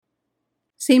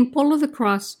St. Paul of the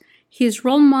Cross, his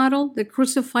role model, the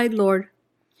crucified Lord.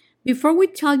 Before we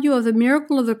tell you of the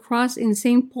miracle of the cross in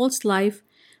St. Paul's life,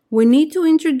 we need to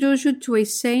introduce you to a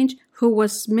saint who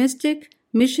was mystic,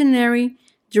 missionary,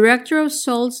 director of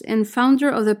souls, and founder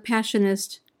of the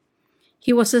Passionists.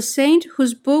 He was a saint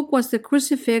whose book was the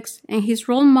Crucifix and his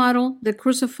role model, the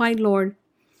crucified Lord.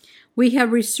 We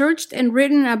have researched and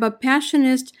written about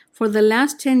Passionists for the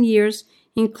last 10 years,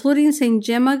 including St.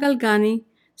 Gemma Galgani,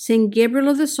 St. Gabriel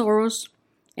of the Sorrows,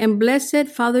 and Blessed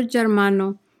Father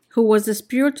Germano, who was the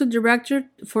spiritual director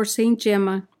for St.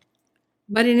 Gemma.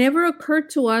 But it never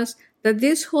occurred to us that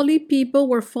these holy people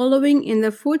were following in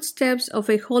the footsteps of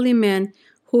a holy man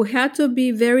who had to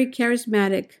be very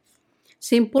charismatic.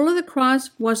 St. Paul of the Cross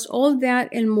was all that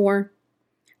and more.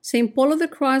 St. Paul of the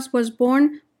Cross was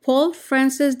born Paul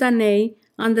Francis Daney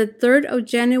on the 3rd of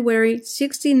January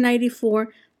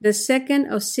 1694, the second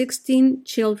of 16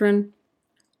 children.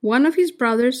 One of his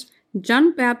brothers,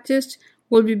 John Baptist,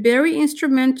 will be very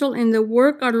instrumental in the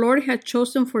work our Lord had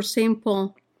chosen for St.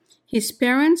 Paul. His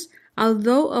parents,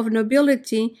 although of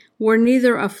nobility, were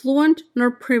neither affluent nor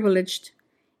privileged.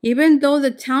 Even though the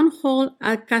town hall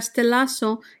at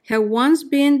Castellaso had once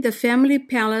been the family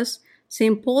palace,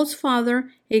 St. Paul's father,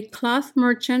 a cloth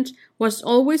merchant, was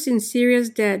always in serious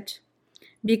debt.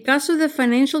 Because of the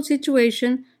financial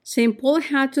situation, St. Paul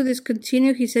had to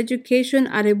discontinue his education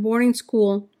at a boarding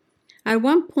school. At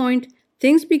one point,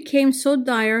 things became so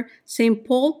dire, St.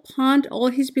 Paul pawned all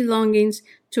his belongings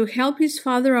to help his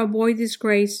father avoid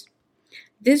disgrace.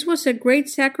 This was a great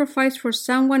sacrifice for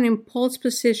someone in Paul's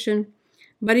position,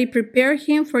 but it prepared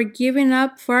him for giving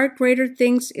up far greater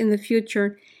things in the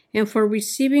future and for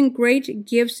receiving great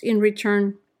gifts in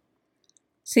return.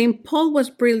 St. Paul was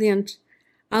brilliant.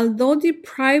 Although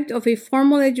deprived of a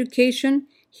formal education,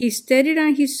 he studied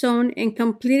on his own and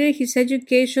completed his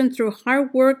education through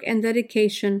hard work and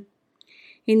dedication.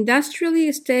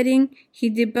 Industrially studying, he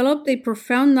developed a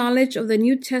profound knowledge of the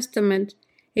New Testament,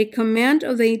 a command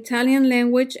of the Italian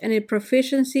language, and a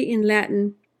proficiency in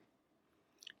Latin.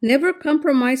 Never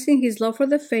compromising his love for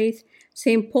the faith,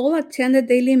 St. Paul attended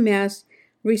daily Mass,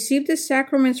 received the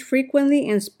sacraments frequently,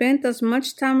 and spent as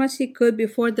much time as he could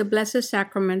before the Blessed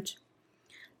Sacrament.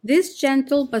 This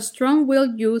gentle but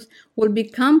strong-willed youth would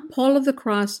become Paul of the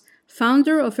Cross,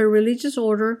 founder of a religious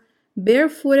order,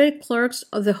 barefooted clerks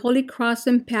of the Holy Cross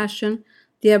and Passion,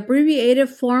 the abbreviated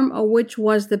form of which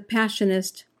was the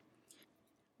Passionist.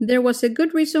 There was a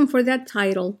good reason for that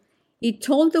title. It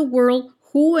told the world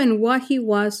who and what he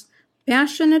was,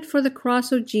 passionate for the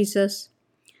cross of Jesus.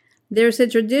 There is a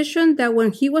tradition that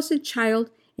when he was a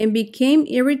child and became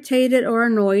irritated or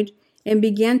annoyed and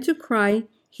began to cry,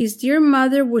 his dear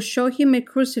mother would show him a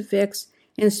crucifix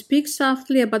and speak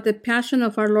softly about the passion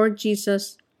of our Lord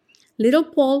Jesus. Little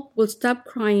Paul would stop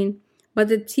crying, but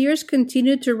the tears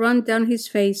continued to run down his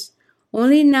face.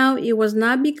 Only now it was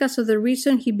not because of the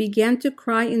reason he began to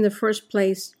cry in the first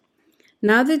place.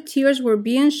 Now the tears were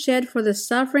being shed for the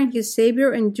suffering his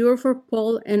Savior endured for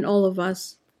Paul and all of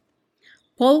us.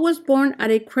 Paul was born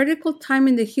at a critical time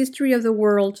in the history of the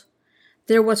world.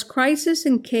 There was crisis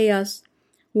and chaos,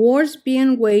 wars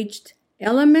being waged,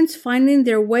 elements finding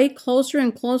their way closer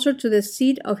and closer to the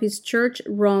seat of his church,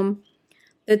 Rome.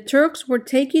 The Turks were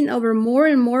taking over more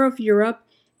and more of Europe,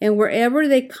 and wherever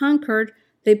they conquered,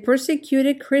 they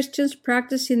persecuted Christians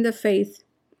practicing the faith.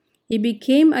 It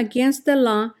became against the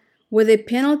law, with a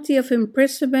penalty of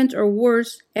imprisonment or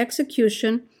worse,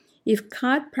 execution, if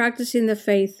caught practicing the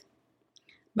faith.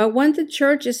 But when the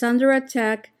church is under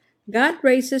attack, God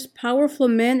raises powerful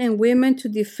men and women to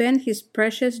defend his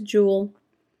precious jewel.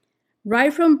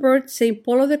 Right from birth, St.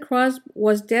 Paul of the Cross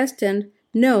was destined,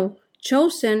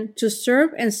 chosen to serve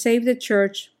and save the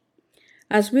church.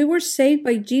 As we were saved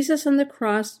by Jesus on the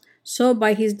cross, so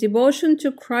by his devotion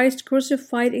to Christ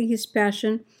crucified in his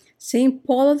passion, St.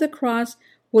 Paul of the Cross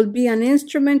will be an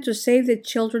instrument to save the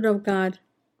children of God.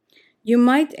 You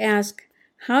might ask,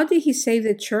 how did he save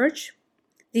the church?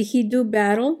 Did he do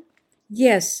battle?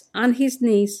 Yes, on his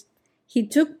knees. He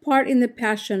took part in the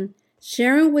passion,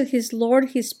 sharing with his Lord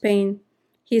his pain.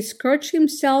 He scourged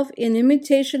himself in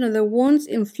imitation of the wounds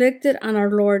inflicted on our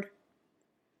Lord.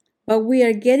 But we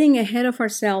are getting ahead of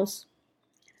ourselves.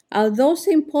 Although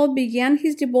St. Paul began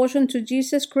his devotion to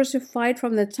Jesus crucified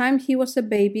from the time he was a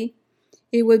baby,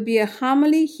 it would be a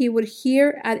homily he would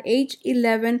hear at age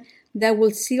 11 that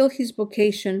will seal his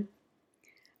vocation.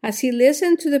 As he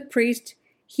listened to the priest,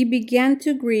 he began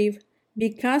to grieve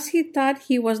because he thought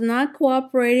he was not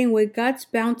cooperating with God's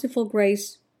bountiful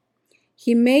grace.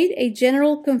 He made a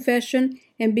general confession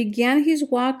and began his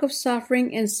walk of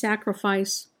suffering and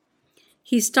sacrifice.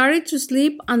 He started to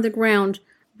sleep on the ground,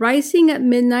 Rising at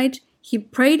midnight, he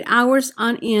prayed hours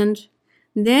on end.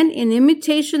 Then, in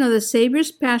imitation of the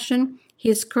Savior's passion,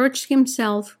 he scourged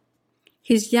himself.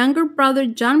 His younger brother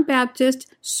John Baptist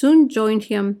soon joined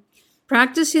him,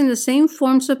 practicing the same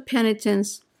forms of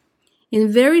penitence.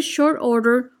 In very short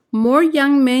order, more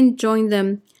young men joined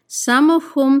them, some of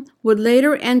whom would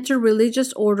later enter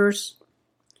religious orders.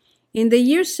 In the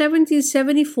year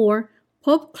 1774,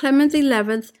 Pope Clement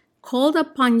XI called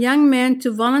upon young men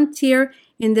to volunteer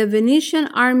in the Venetian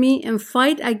army and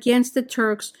fight against the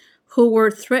Turks who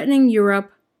were threatening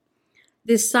Europe.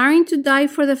 Desiring to die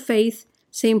for the faith,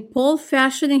 St. Paul,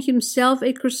 fashioning himself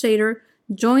a crusader,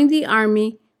 joined the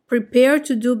army, prepared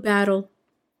to do battle.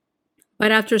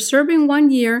 But after serving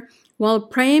 1 year, while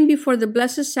praying before the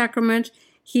Blessed Sacrament,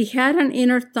 he had an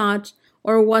inner thought,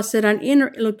 or was it an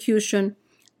inner elocution?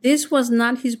 This was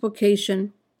not his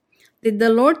vocation. Did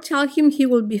the Lord tell him he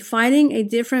would be fighting a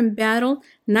different battle,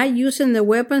 not using the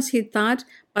weapons he thought,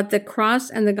 but the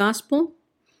cross and the gospel?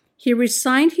 He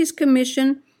resigned his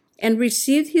commission and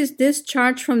received his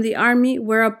discharge from the army,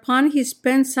 whereupon he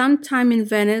spent some time in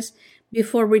Venice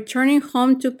before returning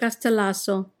home to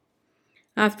Castellazzo.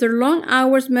 After long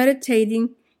hours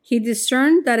meditating, he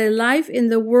discerned that a life in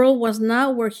the world was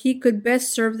not where he could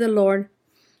best serve the Lord.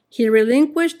 He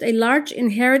relinquished a large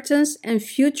inheritance and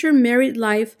future married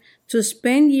life to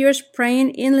spend years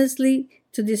praying endlessly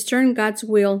to discern God's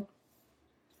will.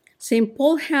 St.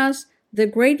 Paul has the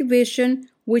great vision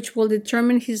which will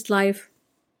determine his life.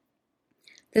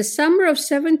 The summer of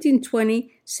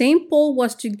 1720, St. Paul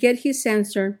was to get his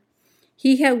answer.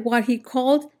 He had what he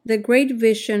called the great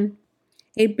vision.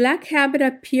 A black habit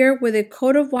appeared with a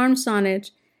coat of arms on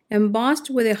it, embossed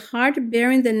with a heart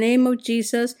bearing the name of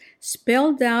Jesus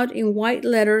spelled out in white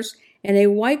letters and a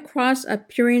white cross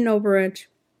appearing over it.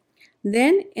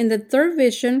 Then, in the third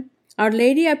vision, Our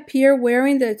Lady appeared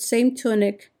wearing the same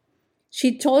tunic.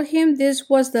 She told him this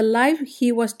was the life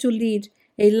he was to lead,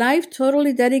 a life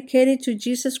totally dedicated to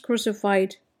Jesus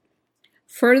crucified.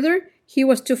 Further, he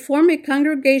was to form a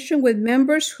congregation with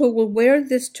members who would wear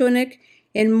this tunic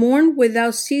and mourn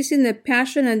without ceasing the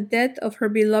passion and death of her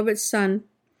beloved Son.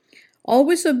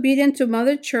 Always obedient to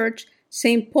Mother Church,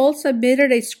 St. Paul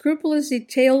submitted a scrupulous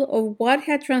detail of what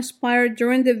had transpired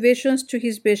during the visions to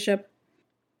his bishop.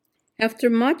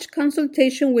 After much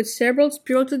consultation with several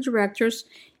spiritual directors,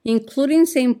 including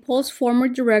St. Paul's former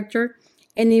director,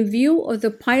 and in view of the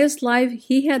pious life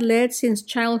he had led since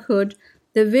childhood,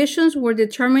 the visions were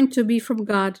determined to be from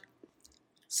God.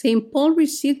 St. Paul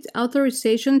received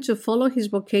authorization to follow his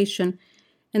vocation,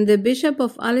 and the Bishop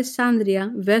of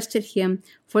Alessandria vested him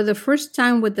for the first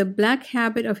time with the black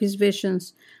habit of his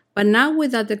visions, but not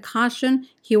without the caution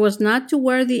he was not to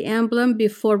wear the emblem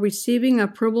before receiving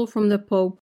approval from the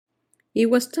Pope. It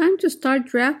was time to start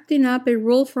drafting up a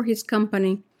rule for his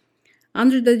company.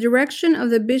 Under the direction of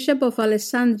the Bishop of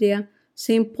Alessandria,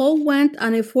 St. Paul went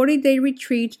on a 40-day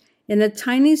retreat in a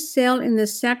tiny cell in the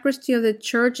sacristy of the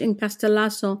church in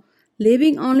Castellazzo,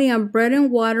 living only on bread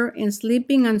and water and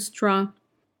sleeping on straw.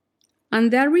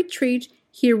 On that retreat,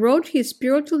 he wrote his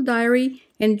spiritual diary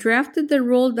and drafted the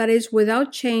rule that is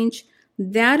without change,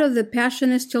 that of the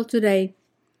Passionists till today.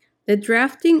 The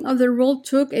drafting of the rule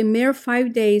took a mere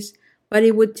 5 days, but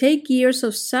it would take years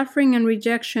of suffering and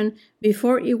rejection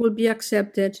before it would be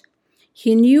accepted.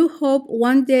 He knew hope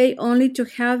one day only to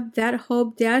have that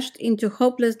hope dashed into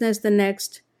hopelessness the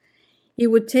next. It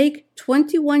would take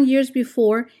 21 years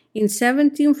before, in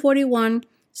 1741,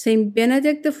 St.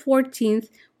 Benedict XIV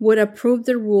would approve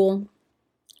the rule.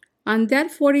 On that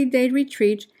 40-day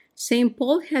retreat, St.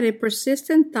 Paul had a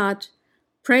persistent thought: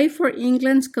 pray for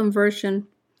England's conversion.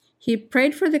 He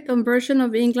prayed for the conversion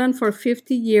of England for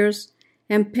 50 years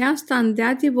and passed on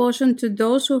that devotion to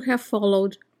those who have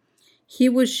followed. He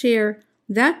would share,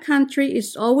 "That country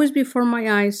is always before my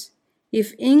eyes.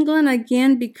 If England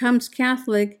again becomes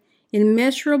Catholic,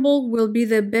 immeasurable will be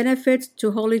the benefits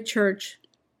to Holy Church."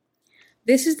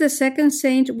 This is the second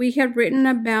saint we have written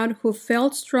about who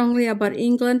felt strongly about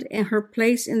England and her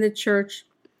place in the Church.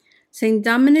 St.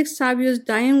 Dominic Savio's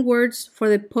dying words for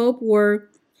the Pope were,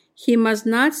 "He must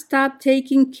not stop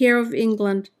taking care of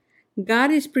England.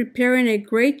 God is preparing a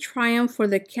great triumph for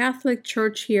the Catholic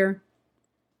Church here."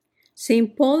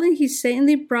 St. Paul and his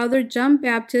saintly brother John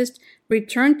Baptist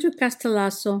returned to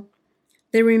Castellazzo.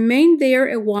 They remained there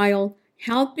a while,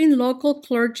 helping local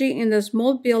clergy in the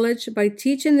small village by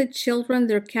teaching the children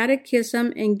their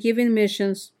catechism and giving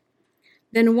missions.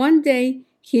 Then one day,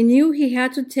 he knew he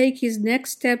had to take his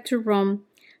next step to Rome,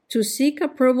 to seek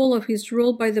approval of his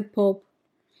rule by the Pope.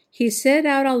 He set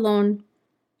out alone,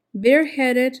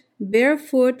 bareheaded,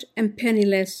 barefoot, and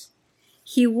penniless.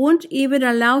 he wouldn't even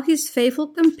allow his faithful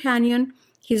companion,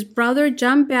 his brother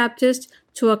John Baptist,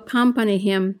 to accompany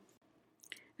him.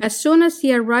 As soon as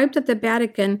he arrived at the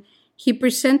Vatican, he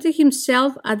presented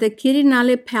himself at the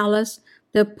Quirinale Palace,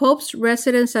 the Pope's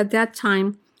residence at that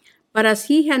time, but as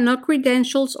he had no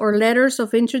credentials or letters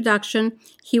of introduction,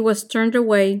 he was turned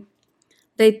away.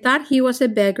 They thought he was a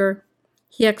beggar.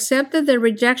 He accepted the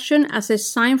rejection as a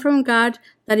sign from God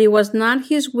that it was not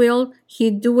his will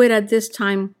he do it at this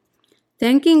time.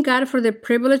 Thanking God for the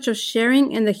privilege of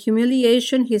sharing in the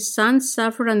humiliation his son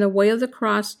suffered on the way of the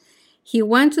cross, he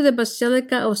went to the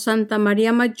Basilica of Santa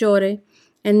Maria Maggiore,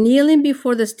 and kneeling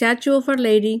before the statue of Our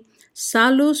Lady,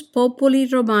 Salus Populi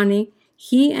Romani,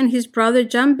 he and his brother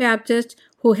John Baptist,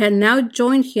 who had now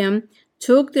joined him,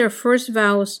 took their first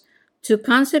vows to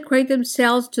consecrate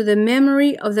themselves to the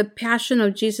memory of the Passion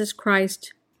of Jesus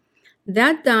Christ.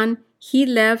 That done, he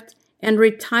left and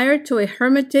retired to a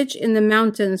hermitage in the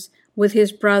mountains with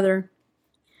his brother.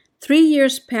 3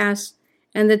 years passed,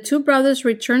 and the two brothers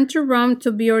returned to Rome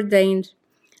to be ordained.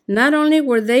 Not only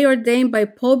were they ordained by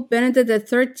Pope Benedict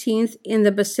XIII in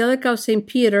the Basilica of St.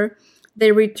 Peter,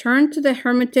 they returned to the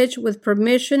hermitage with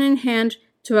permission in hand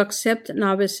to accept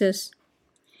novices.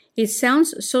 It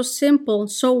sounds so simple,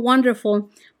 so wonderful,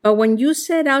 but when you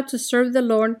set out to serve the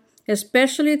Lord,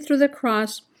 especially through the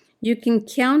cross, you can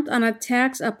count on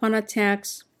attacks upon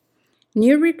attacks.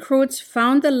 New recruits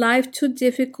found the life too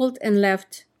difficult and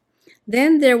left.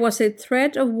 Then there was a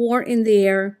threat of war in the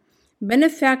air.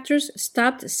 Benefactors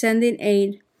stopped sending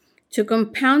aid. To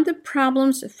compound the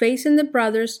problems facing the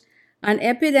brothers, an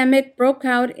epidemic broke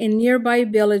out in nearby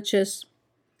villages.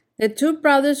 The two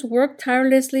brothers worked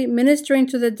tirelessly ministering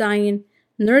to the dying,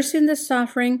 nursing the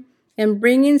suffering, and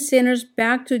bringing sinners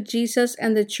back to Jesus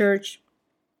and the Church.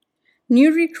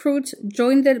 New recruits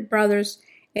joined the brothers,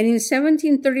 and in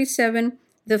 1737,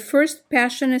 the first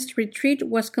Passionist retreat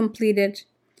was completed.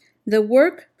 The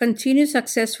work continued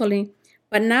successfully,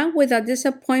 but not without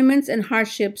disappointments and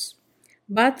hardships.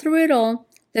 But through it all,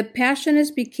 the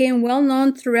Passionists became well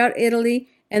known throughout Italy,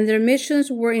 and their missions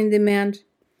were in demand.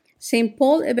 St.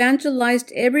 Paul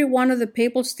evangelized every one of the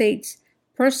papal states.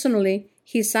 Personally,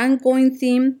 his ongoing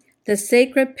theme, the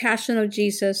sacred passion of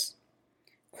Jesus.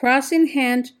 Cross in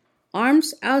hand,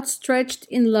 arms outstretched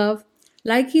in love,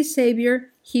 like his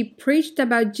Savior, he preached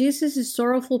about Jesus'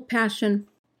 sorrowful passion,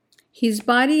 his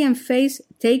body and face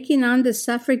taking on the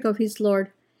suffering of his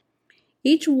Lord.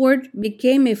 Each word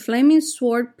became a flaming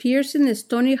sword piercing the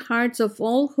stony hearts of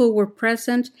all who were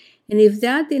present, and if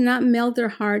that did not melt their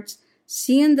hearts,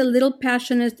 seeing the little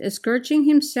Passionist scourging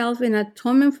himself in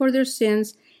atonement for their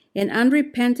sins, and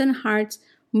unrepentant hearts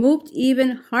moved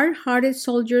even hard-hearted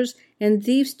soldiers and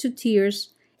thieves to tears,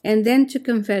 and then to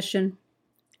confession.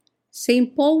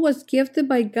 St. Paul was gifted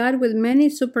by God with many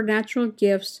supernatural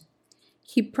gifts.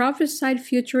 He prophesied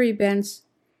future events.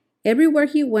 Everywhere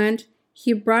he went,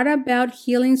 he brought about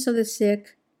healings of the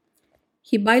sick.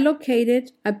 He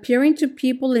bilocated, appearing to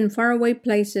people in faraway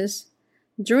places.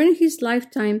 During his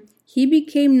lifetime, he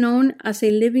became known as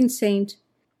a living saint.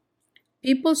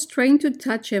 People strained to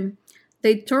touch him.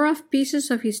 They tore off pieces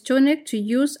of his tunic to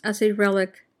use as a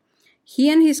relic. He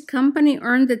and his company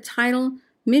earned the title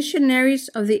Missionaries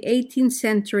of the 18th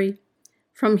Century.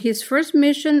 From his first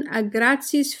mission at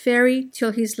Grazie's Ferry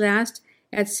till his last,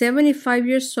 at 75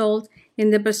 years old, in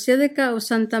the Basilica of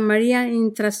Santa Maria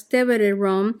in Trastevere,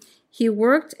 Rome, he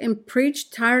worked and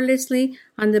preached tirelessly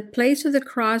on the place of the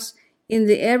cross in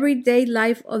the everyday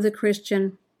life of the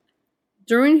Christian.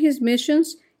 During his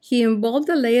missions, he involved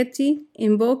the laity,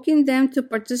 invoking them to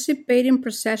participate in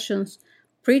processions,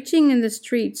 preaching in the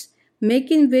streets,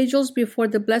 making vigils before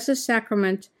the Blessed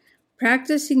Sacrament,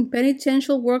 practicing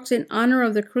penitential works in honor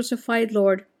of the crucified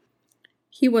Lord.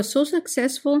 He was so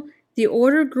successful, the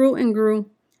order grew and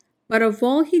grew. But of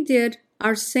all he did,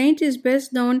 our saint is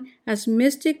best known as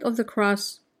Mystic of the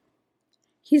Cross.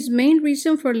 His main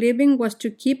reason for living was to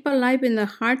keep alive in the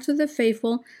hearts of the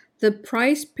faithful the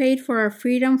price paid for our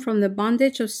freedom from the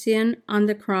bondage of sin on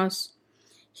the cross.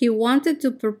 He wanted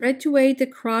to perpetuate the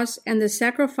cross and the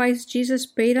sacrifice Jesus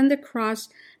paid on the cross,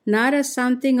 not as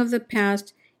something of the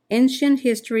past, ancient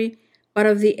history, but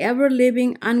of the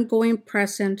ever-living, ongoing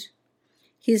present.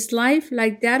 His life,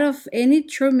 like that of any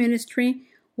true ministry,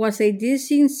 was a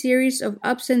dizzying series of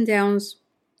ups and downs.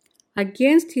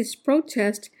 Against his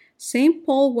protest, St.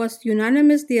 Paul was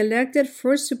unanimously elected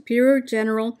first superior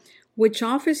general, which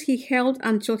office he held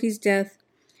until his death.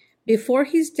 Before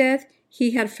his death,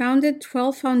 he had founded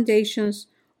 12 foundations,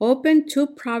 opened 2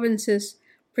 provinces,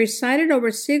 presided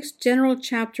over 6 general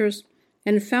chapters,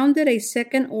 and founded a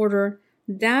second order,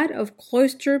 that of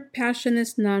cloistered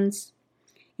Passionist nuns.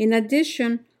 In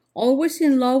addition, Always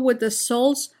in love with the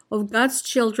souls of God's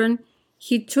children,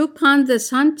 he took on the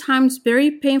sometimes very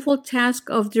painful task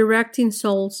of directing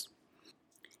souls.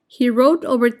 He wrote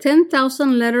over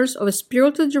 10,000 letters of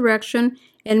spiritual direction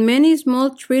and many small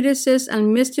treatises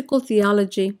on mystical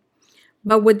theology.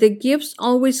 But with the gifts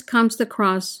always comes the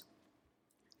cross.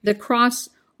 The cross,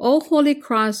 O holy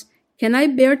cross, can I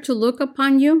bear to look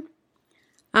upon you?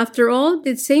 After all,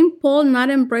 did St. Paul not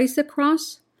embrace the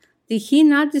cross? Did he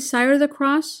not desire the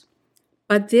cross?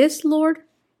 But this, Lord,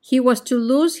 he was to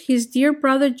lose his dear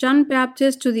brother John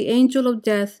Baptist to the angel of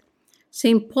death.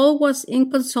 St. Paul was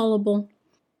inconsolable.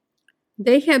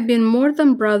 They had been more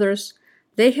than brothers.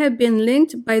 They had been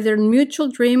linked by their mutual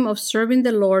dream of serving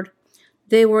the Lord.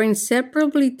 They were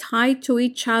inseparably tied to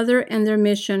each other and their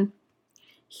mission.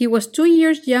 He was 2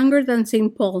 years younger than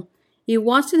St. Paul. It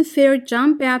wasn't fair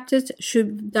John Baptist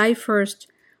should die first,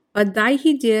 but die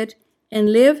he did,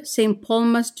 and live St. Paul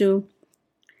must do.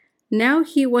 Now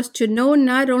he was to know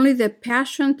not only the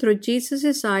passion through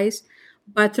Jesus' eyes,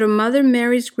 but through Mother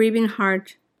Mary's grieving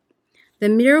heart. The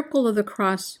miracle of the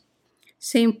cross.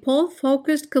 St. Paul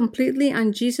focused completely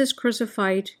on Jesus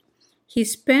crucified. He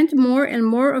spent more and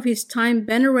more of his time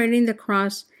venerating the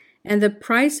cross and the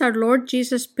price our Lord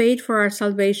Jesus paid for our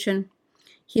salvation.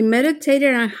 He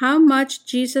meditated on how much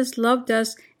Jesus loved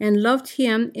us and loved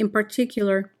him in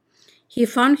particular. He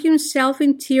found himself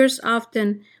in tears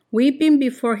often, weeping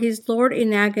before his Lord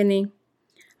in agony.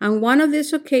 On one of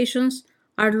these occasions,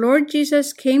 our Lord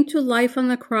Jesus came to life on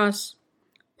the cross.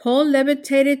 Paul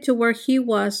levitated to where he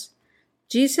was.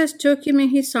 Jesus took him in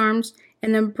his arms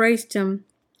and embraced him.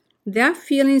 That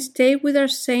feeling stayed with our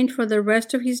saint for the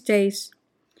rest of his days.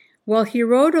 While he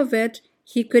wrote of it,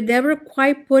 he could never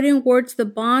quite put in words the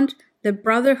bond, the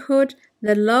brotherhood,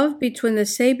 the love between the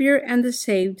Savior and the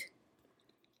saved.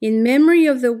 In memory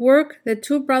of the work the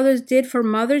two brothers did for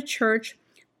Mother Church,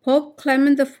 Pope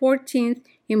Clement XIV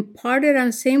imparted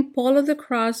on St. Paul of the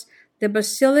Cross the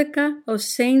Basilica of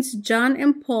Saints John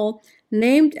and Paul,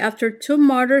 named after two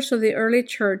martyrs of the early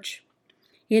Church,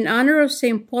 in honor of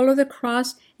St. Paul of the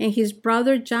Cross and his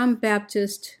brother John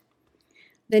Baptist.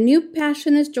 The new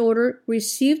Passionist order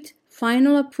received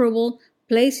final approval,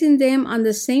 placing them on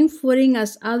the same footing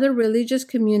as other religious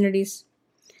communities.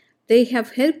 They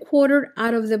have headquartered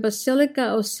out of the Basilica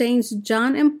of Saints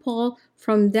John and Paul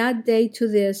from that day to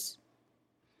this.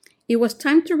 It was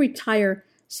time to retire.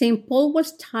 St. Paul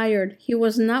was tired. He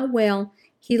was not well.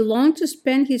 He longed to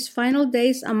spend his final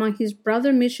days among his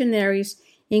brother missionaries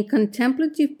in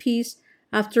contemplative peace.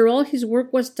 After all, his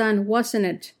work was done, wasn't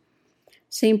it?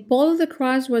 St. Paul of the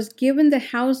Cross was given the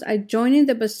house adjoining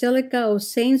the Basilica of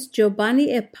Saints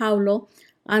Giovanni e Paolo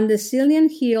on the Cillian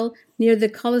Hill near the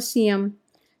Colosseum.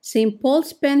 St. Paul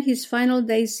spent his final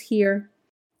days here.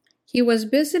 He was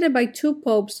visited by two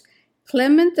popes,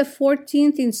 Clement XIV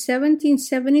in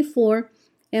 1774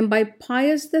 and by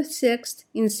Pius VI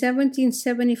in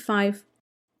 1775.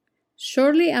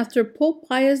 Shortly after Pope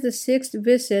Pius VI's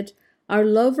visit, our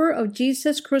lover of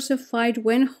Jesus crucified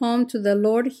went home to the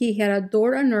Lord he had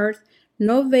adored on earth,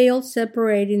 no veil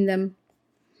separating them.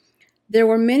 There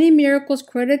were many miracles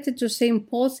credited to St.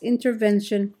 Paul's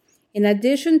intervention, in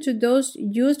addition to those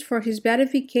used for his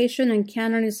beatification and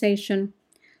canonization.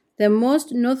 The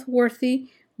most noteworthy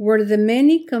were the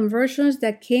many conversions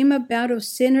that came about of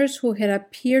sinners who had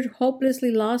appeared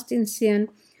hopelessly lost in sin,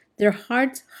 their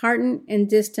hearts hardened and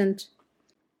distant.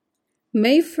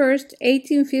 May 1st,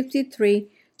 1853,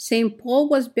 St. Paul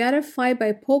was beatified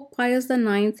by Pope Pius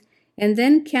IX and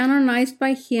then canonized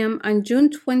by him on June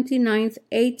 29,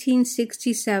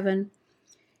 1867.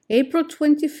 April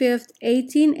 25,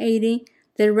 1880,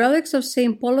 the relics of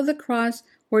St. Paul of the Cross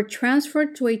were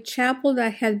transferred to a chapel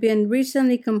that had been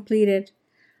recently completed.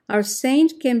 Our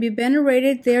saint can be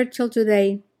venerated there till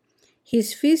today.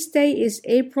 His feast day is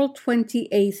April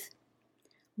 28th.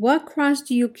 What cross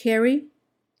do you carry?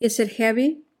 Is it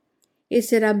heavy?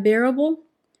 Is it unbearable?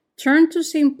 Turn to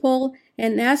St. Paul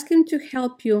and ask him to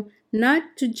help you,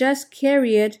 not to just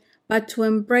carry it, but to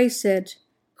embrace it.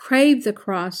 Crave the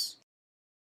cross.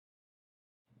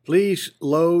 Please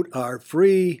load our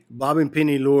free Bob and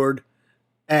Penny Lord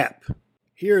app.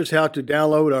 Here's how to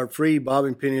download our free Bob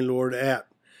and Penny Lord app.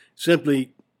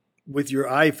 Simply, with your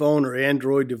iPhone or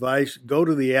Android device, go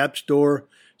to the App Store,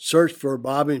 search for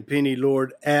Bob and Penny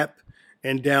Lord app,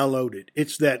 and download it.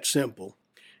 It's that simple.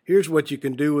 Here's what you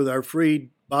can do with our free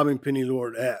Bob and Penny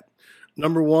Lord app.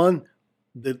 Number one,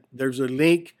 there's a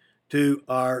link to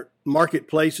our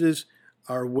marketplaces,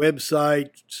 our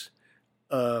websites,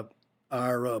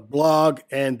 our blog,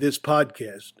 and this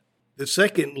podcast. The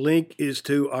second link is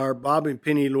to our Bob and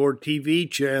Penny Lord TV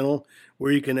channel,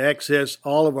 where you can access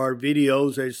all of our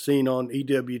videos as seen on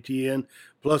EWTN,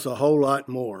 plus a whole lot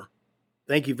more.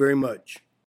 Thank you very much.